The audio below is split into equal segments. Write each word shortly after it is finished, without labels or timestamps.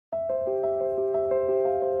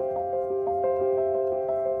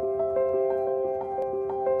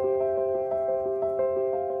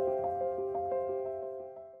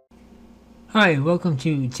Hi, welcome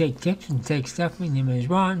to Tech Tips and Tech Stuff. My name is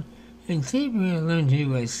Ron, and today we're going to learn to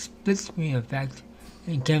do a split screen effect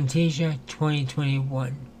in Camtasia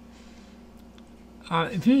 2021.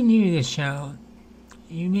 If you're new to this channel,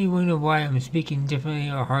 you may wonder why I'm speaking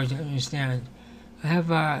differently or hard to understand. I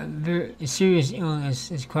have a very serious illness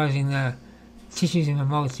that's causing the tissues in my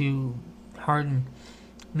mouth to harden,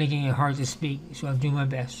 making it hard to speak, so I'm doing my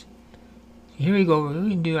best. So here we go, we're going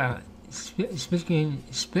to do a split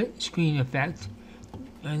screen effect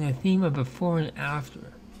on the theme of before and after. So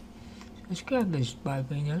let's grab this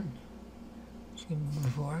biplane then. Let's get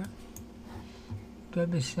before.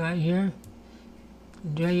 Grab this side here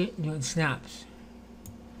and drag it until it snaps.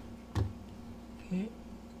 Okay.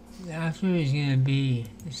 The after is going to be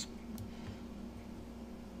this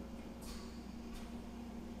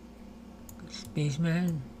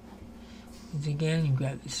spaceman. Once again, you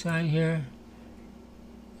grab the side here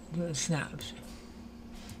until it snaps.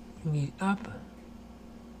 Bring it up.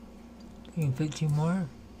 You can fit two more.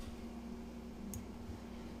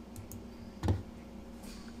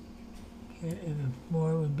 Okay, and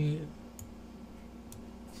more would be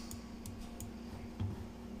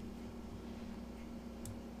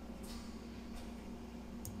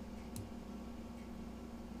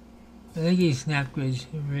I think these snap grids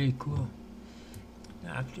are really cool.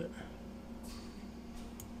 After.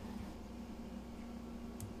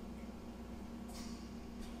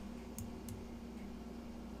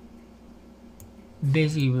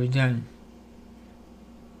 Basically, we're done.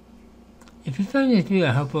 If you found this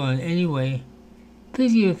video helpful in any way,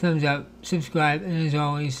 please give it a thumbs up, subscribe, and as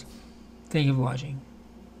always, thank you for watching.